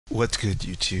What's good,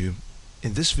 YouTube?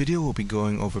 In this video, we'll be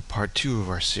going over part 2 of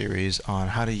our series on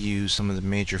how to use some of the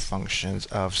major functions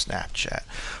of Snapchat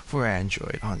for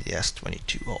Android on the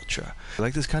S22 Ultra. If you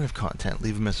like this kind of content,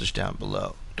 leave a message down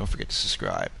below. Don't forget to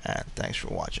subscribe, and thanks for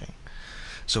watching.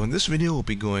 So in this video, we'll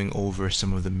be going over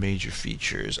some of the major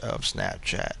features of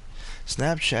Snapchat.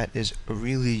 Snapchat is a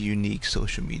really unique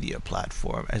social media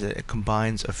platform as it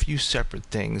combines a few separate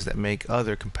things that make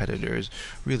other competitors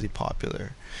really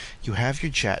popular. You have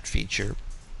your chat feature,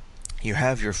 you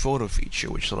have your photo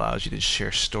feature, which allows you to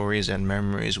share stories and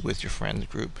memories with your friends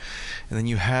group, and then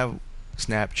you have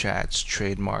Snapchat's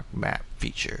trademark map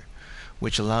feature,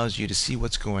 which allows you to see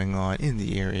what's going on in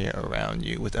the area around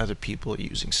you with other people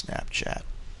using Snapchat.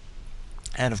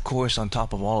 And of course, on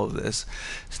top of all of this,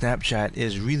 Snapchat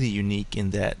is really unique in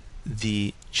that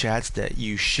the chats that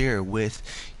you share with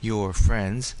your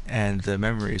friends and the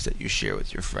memories that you share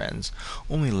with your friends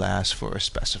only last for a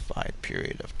specified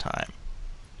period of time.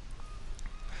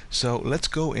 So let's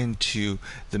go into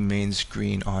the main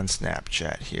screen on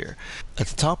Snapchat here. At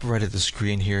the top right of the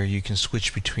screen here, you can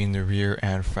switch between the rear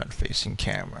and front facing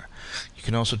camera. You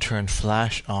can also turn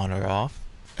flash on or off.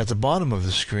 At the bottom of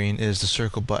the screen is the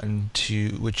circle button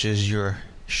which is your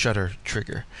shutter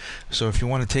trigger. So if you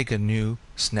want to take a new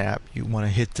snap, you want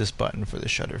to hit this button for the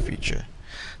shutter feature.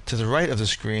 To the right of the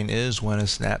screen is one of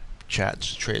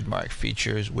Snapchat's trademark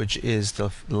features, which is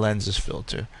the lenses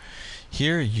filter.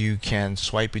 Here you can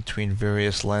swipe between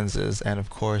various lenses, and of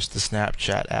course the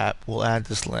Snapchat app will add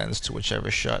this lens to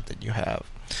whichever shot that you have.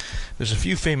 There's a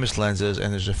few famous lenses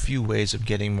and there's a few ways of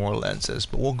getting more lenses,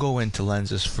 but we'll go into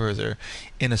lenses further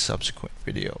in a subsequent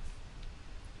video.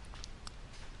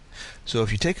 So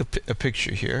if you take a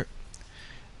picture here,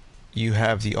 you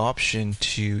have the option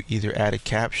to either add a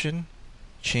caption,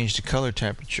 change the color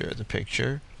temperature of the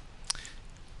picture,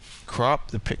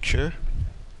 crop the picture,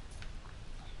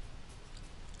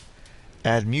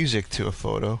 add music to a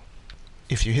photo.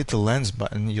 If you hit the lens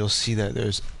button, you'll see that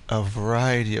there's a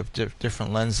variety of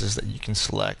different lenses that you can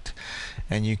select,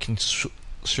 and you can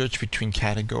search between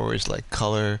categories like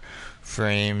color,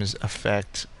 frames,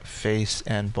 effect, face,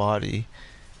 and body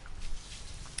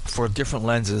for different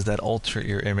lenses that alter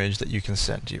your image that you can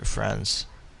send to your friends.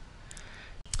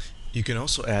 You can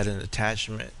also add an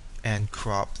attachment and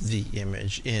crop the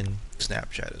image in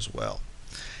Snapchat as well.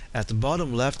 At the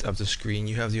bottom left of the screen,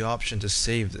 you have the option to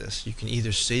save this. You can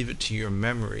either save it to your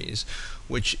memories,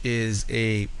 which is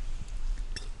a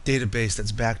database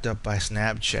that's backed up by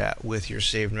Snapchat with your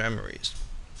saved memories,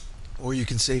 or you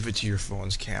can save it to your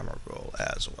phone's camera roll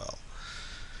as well.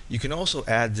 You can also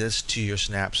add this to your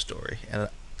Snap Story, and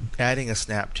adding a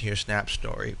snap to your Snap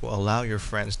Story will allow your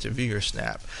friends to view your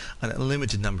snap an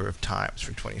unlimited number of times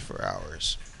for 24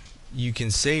 hours. You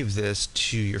can save this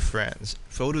to your friends.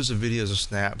 Photos or videos of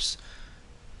snaps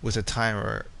with a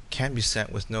timer can be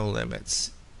sent with no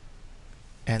limits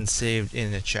and saved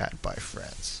in a chat by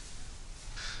friends.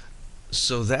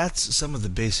 So that's some of the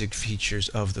basic features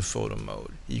of the photo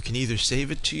mode. You can either save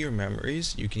it to your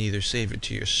memories, you can either save it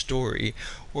to your story,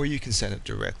 or you can send it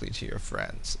directly to your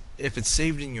friends. If it's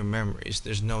saved in your memories,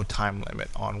 there's no time limit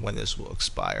on when this will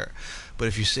expire. But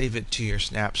if you save it to your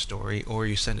Snap Story or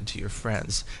you send it to your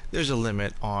friends, there's a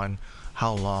limit on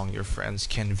how long your friends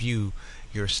can view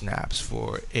your snaps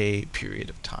for a period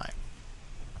of time.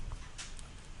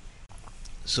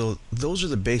 So those are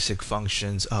the basic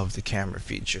functions of the camera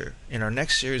feature. In our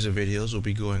next series of videos, we'll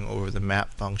be going over the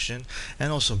map function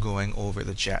and also going over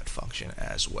the chat function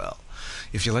as well.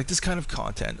 If you like this kind of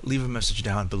content, leave a message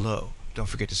down below. Don't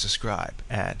forget to subscribe,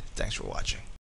 and thanks for watching.